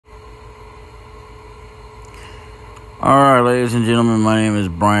Alright, ladies and gentlemen, my name is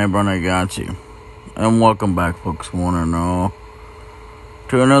Brian Bernagazzi, and welcome back, folks, one and all,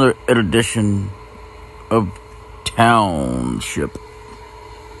 to another edition of Township,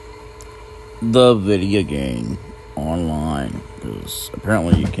 the video game online, because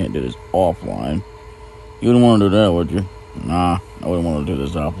apparently you can't do this offline. You wouldn't want to do that, would you? Nah, I wouldn't want to do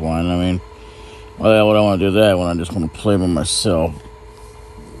this offline. I mean, why would I want to do that when I just want to play by myself?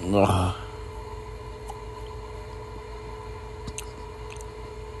 Ugh.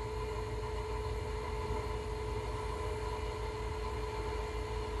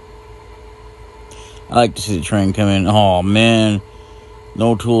 I like to see the train come in. Oh, man.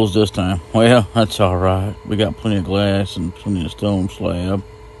 No tools this time. Well, that's alright. We got plenty of glass and plenty of stone slab.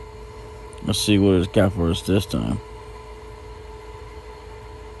 Let's see what it's got for us this time.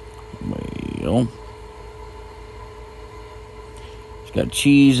 Well, it's got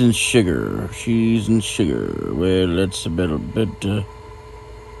cheese and sugar. Cheese and sugar. Well, that's a bit of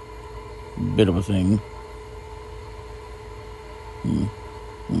a thing.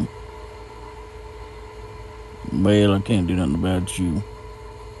 Well, I can't do nothing about you.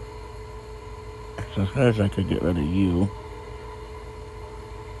 As I could get rid of you.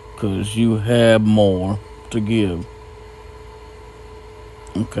 'Cause you have more to give.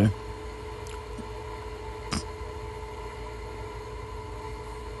 Okay.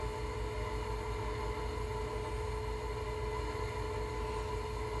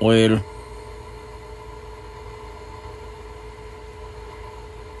 Well,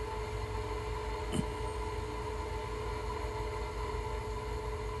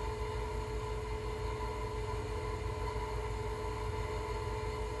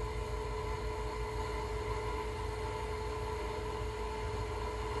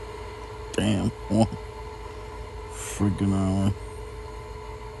 damn. Freaking island.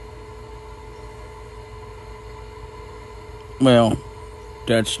 Well,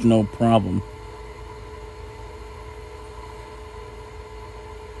 that's no problem.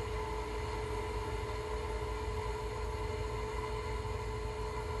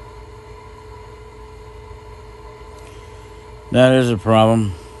 That is a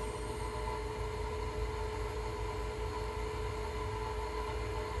problem.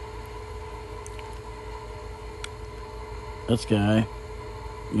 This guy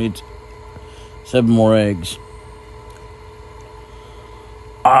needs 7 more eggs.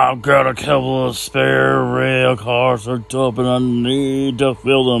 I've got a couple of spare rail cars hooked up and I need to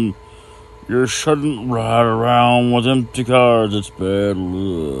fill them. You shouldn't ride around with empty cars. It's bad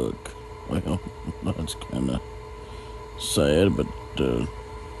luck. Well, that's kind of sad, but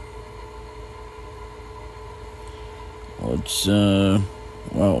let's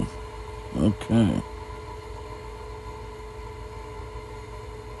well, okay.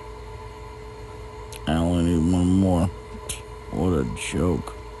 I only need one more. What a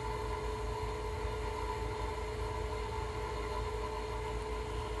joke.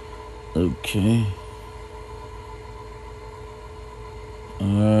 Okay.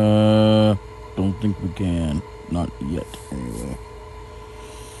 Don't think we can. Not yet, anyway.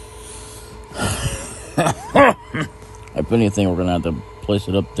 If anything, we're gonna have to place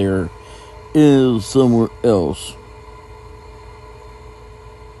it up there is somewhere else.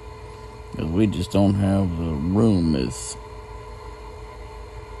 Because we just don't have the room. Is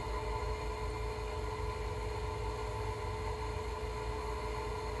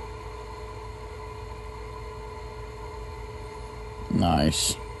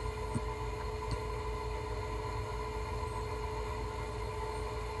nice.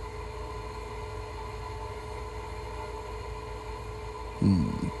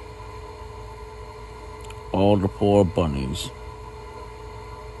 All the poor bunnies.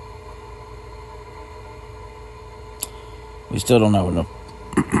 We still don't have enough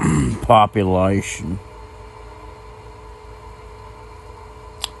population.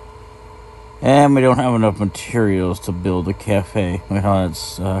 And we don't have enough materials to build a cafe. Well, that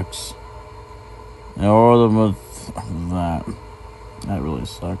sucks. Or the with that. That really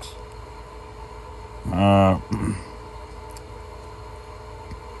sucks.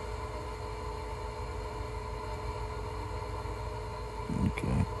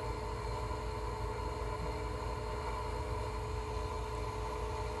 Okay.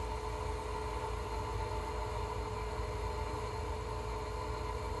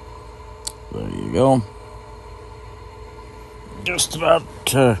 There you go. Just about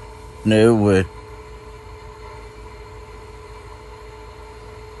to know it.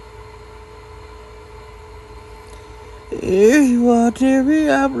 Here you are, dearie.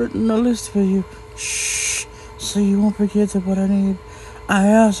 I've written a list for you. Shh. So you won't forget what I need.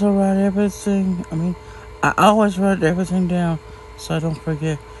 I also write everything. I always write everything down so I don't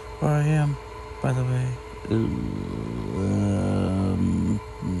forget where I am, by the way.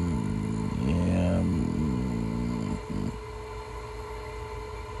 Yeah.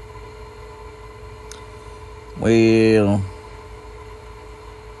 Well,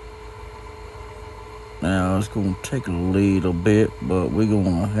 now it's going to take a little bit, but we're going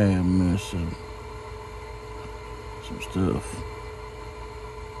to have missing some stuff.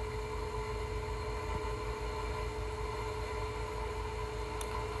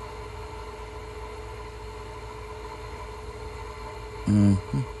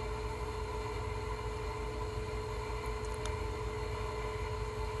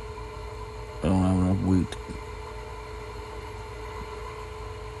 I don't have enough wheat.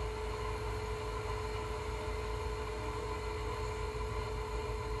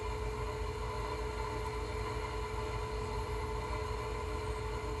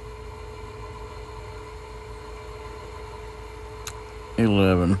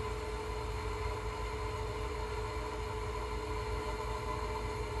 $11.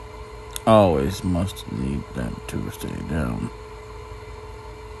 Always must need that to stay down.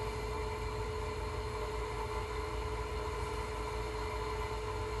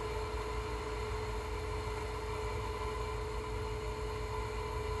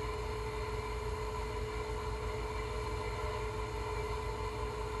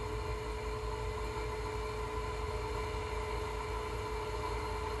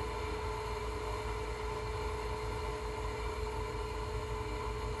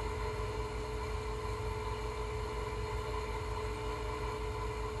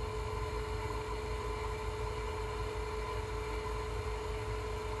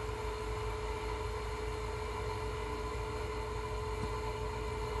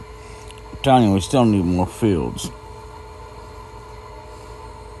 Tony, we still need more fields.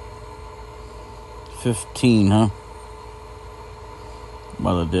 15, huh?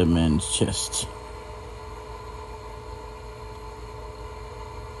 By the dead man's chest.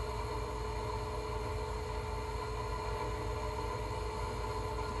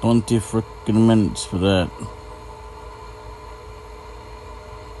 $20 frickin' minutes for that.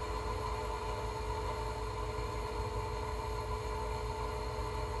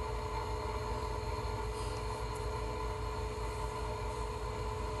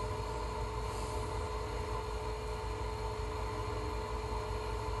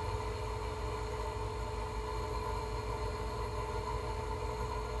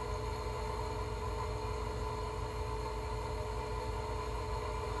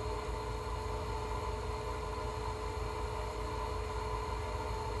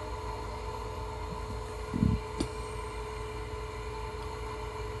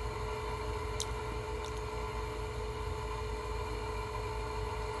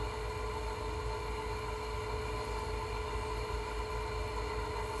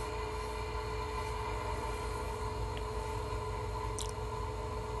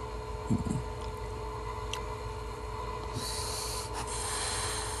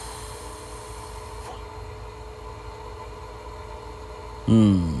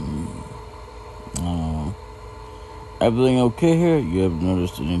 Everything okay here? You haven't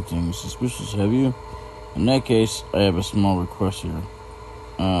noticed anything suspicious, have you? In that case, I have a small request here.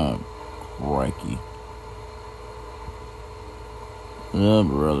 Crikey.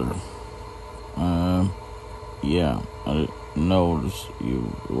 Brother. Yeah, I didn't notice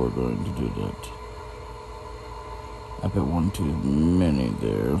you were going to do that. I put one too many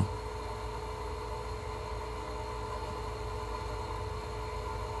there.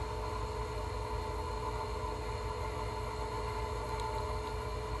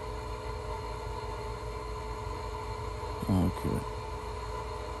 Okay.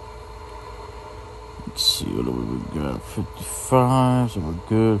 Let's see what do we got. 55, so we're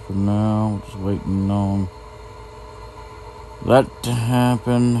good for now. We're just waiting on that to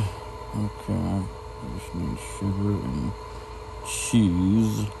happen. Okay. I just need sugar and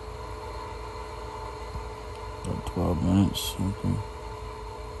cheese. About 12 minutes. Okay.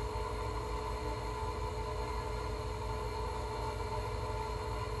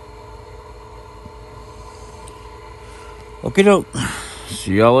 Okay, doke.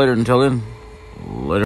 See y'all later. Until then.